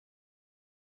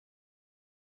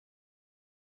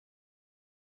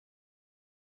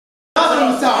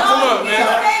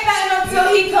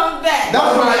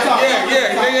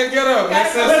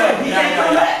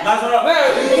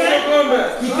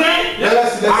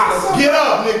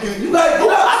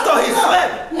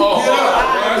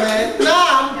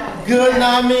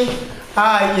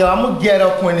Alright, yo, I'm gonna get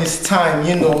up when it's time,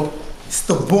 you know. It's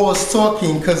the boss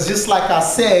talking, because just like I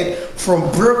said, from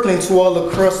Brooklyn to all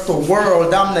across the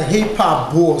world, I'm the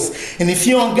hip-hop boss. And if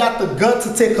you don't got the gut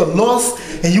to take a loss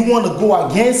and you want to go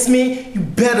against me, you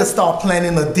better start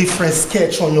planning a different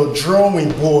sketch on your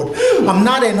drawing board. I'm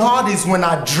not an artist when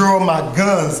I draw my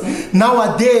guns.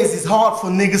 Nowadays, it's hard for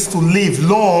niggas to live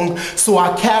long, so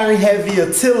I carry heavy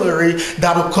artillery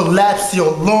that'll collapse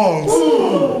your lungs.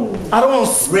 I don't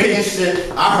spit. Written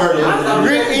shit. I heard it.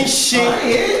 Written shit.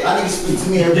 I need to speak to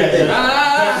me every day.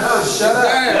 Shut up.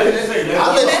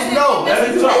 I'll let you know.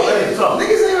 Let me talk.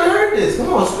 Niggas ain't even heard this.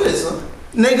 Come on, spit, son.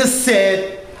 Niggas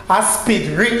said I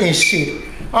spit written shit.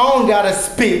 I don't gotta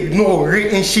spit no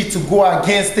written shit to go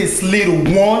against this little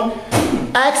one.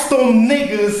 Ask them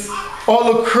niggas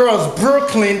all across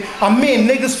Brooklyn. I mean,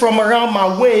 niggas from around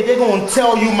my way, they gonna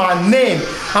tell you my name.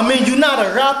 I mean, you're not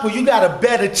a rapper, you got a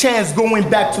better chance going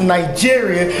back to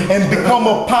Nigeria and become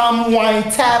a palm wine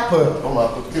tapper.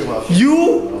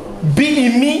 You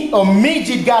beating me, a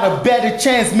midget got a better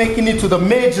chance making it to the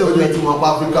major league.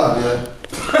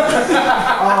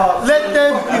 Let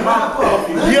them,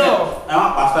 yo,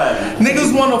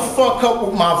 niggas wanna fuck up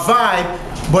with my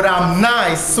vibe, but I'm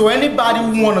nice. So anybody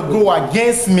who wanna go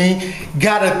against me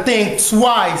gotta think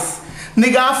twice.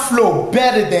 Nigga, I flow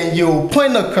better than you,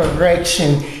 point of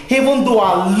correction. Even though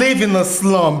I live in a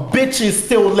slum, bitches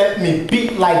still let me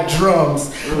beat like drums.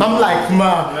 I'm like,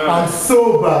 ma, I'm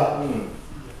sober.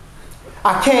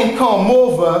 I can't come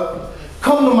over.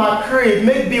 Come to my crib,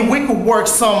 maybe we could work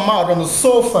something out on the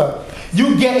sofa.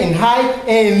 You getting hype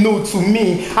ain't new to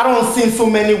me. I don't see so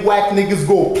many whack niggas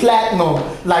go platinum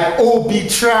like OB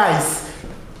tries.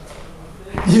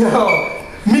 Yo,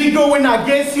 me going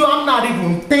against you, I'm not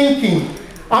even thinking.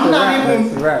 I'm not even.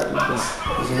 It's a rap.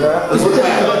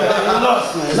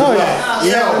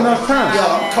 Enough time. Yo,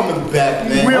 I'm coming back,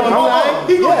 man. We on time?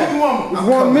 He gonna give you one.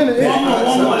 1 minute.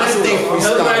 Let's stay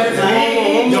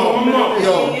freestyle.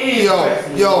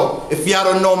 Yo, if y'all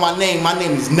don't know my name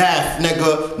is NAF,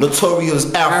 nigga.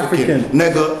 Notorious African.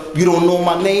 Nigga. You don't know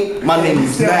my name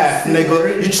is NAF,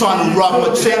 nigga. You trying to rob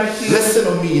my chain? Listen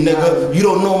to me, nigga. You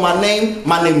don't know my name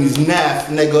is NAF,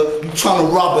 nigga. You trying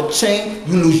to rob a chain?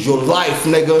 You lose your life,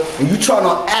 nigga. And you trying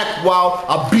to act wild,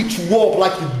 I beat you up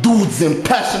like the dudes in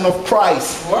Passion of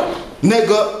Christ. What?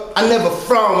 Nigga, I never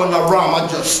frown when I rhyme, I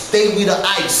just stay with the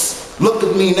ice. Look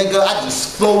at me, nigga, I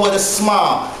just flow with a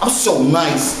smile. I'm so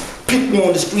nice. People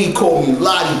on the street call me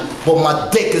Lottie, but my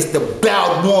dick is the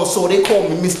bowed one, so they call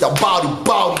me Mr. Bowdy.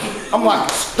 I'm like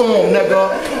a storm, nigga.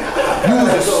 You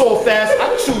was so fast,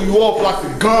 I chew you off like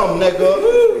a gum,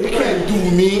 nigga. You can't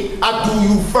do me, I do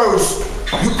you first.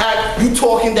 You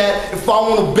talking that if I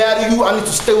wanna battle you, I need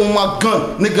to stay with my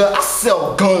gun. Nigga, I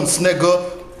sell guns,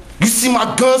 nigga. You see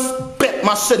my guns? Bet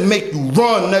my shit make you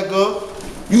run, nigga.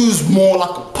 Use more like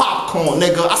a popcorn,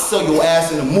 nigga. I sell your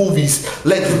ass in the movies.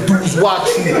 Let the dudes watch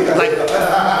you. Like.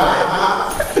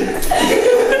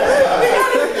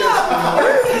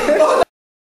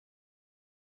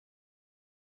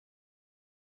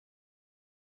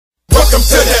 Welcome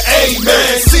to the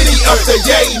A-Man, city of the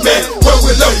yay man, where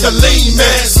we love the lean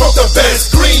man, smoke the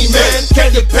best green man.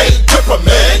 Can you pay dripper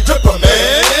man, dripper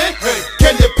man?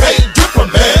 Can you pay dripper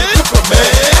man, dripper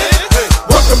man?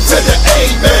 Welcome to the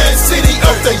A-Man, city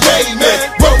of the yay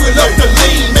man, where we love the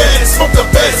lean man, smoke the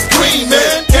best green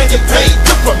man. Can you pay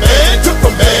dripper man,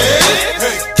 dripper man?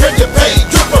 Can you pay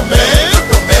dripper man,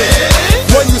 dripper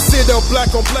man? When you see the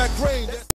black on black rain.